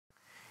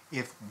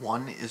If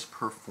one is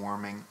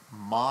performing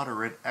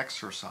moderate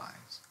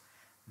exercise,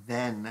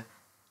 then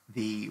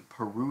the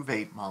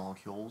pyruvate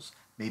molecules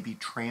may be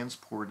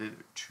transported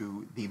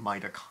to the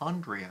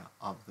mitochondria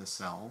of the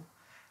cell,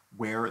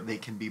 where they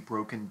can be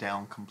broken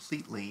down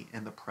completely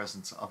in the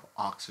presence of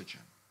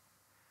oxygen.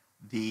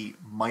 The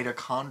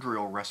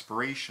mitochondrial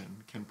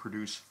respiration can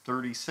produce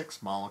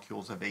 36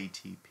 molecules of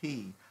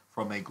ATP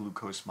from a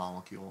glucose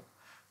molecule,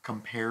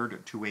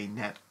 compared to a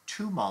net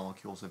 2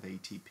 molecules of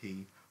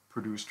ATP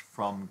produced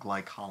from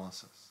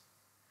glycolysis.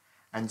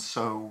 And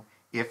so,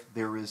 if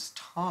there is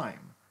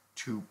time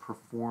to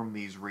perform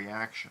these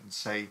reactions,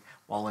 say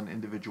while an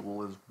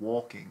individual is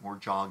walking or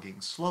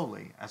jogging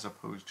slowly as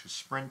opposed to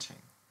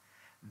sprinting,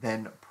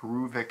 then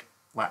pyruvic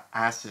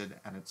acid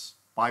and its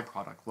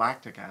byproduct,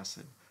 lactic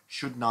acid,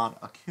 should not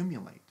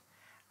accumulate,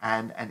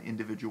 and an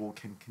individual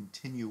can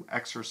continue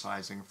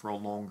exercising for a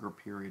longer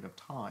period of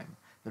time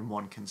than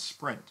one can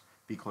sprint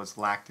because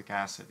lactic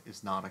acid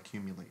is not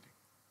accumulating.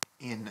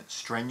 In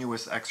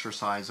strenuous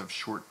exercise of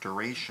short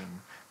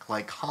duration,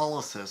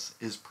 glycolysis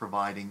is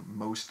providing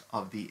most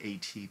of the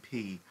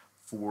ATP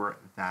for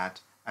that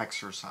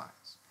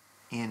exercise.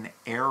 In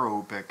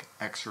aerobic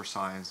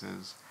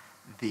exercises,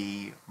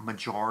 the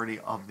majority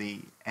of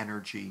the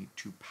energy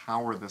to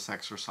power this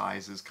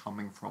exercise is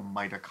coming from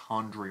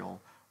mitochondrial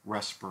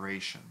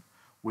respiration,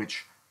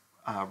 which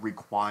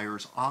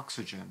requires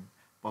oxygen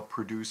but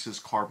produces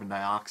carbon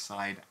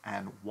dioxide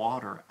and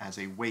water as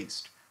a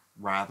waste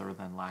rather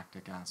than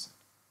lactic acid.